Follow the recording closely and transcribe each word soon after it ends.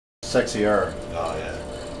Sexy error. Oh, yeah.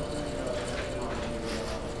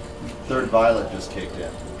 Third violet just kicked in.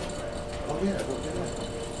 Oh, yeah. Look at that.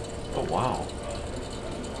 Oh, wow.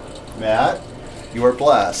 Matt, you are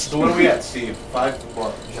blessed. So what are we at, Steve?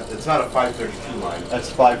 Well, it's not a 532 line. That's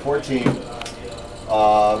 514,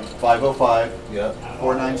 505, Yeah.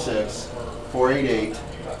 496, 488.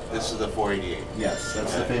 This is the 488. Yes,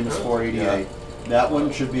 that's the famous 488. That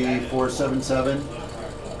one should be 477.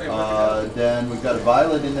 Then we've got a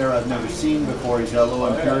violet in there I've never seen before. He's got a little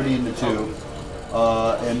impurity in the tube.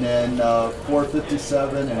 And then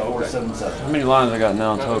 457 and 477. How many lines I got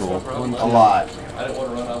now total? A lot. I didn't want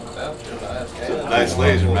to run off with that. Nice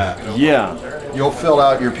laser, Matt. Yeah. You'll fill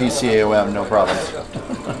out your PCAOM, no problem.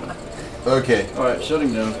 Okay. All right,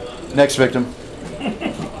 shutting down. Next victim.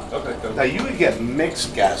 Now, you would get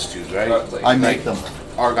mixed gas tubes, right? I make them.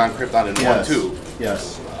 Argon, krypton in Yes. one tube.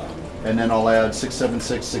 Yes. And then I'll add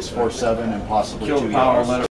 676, 647, and possibly Kill 2 power, yellows. let it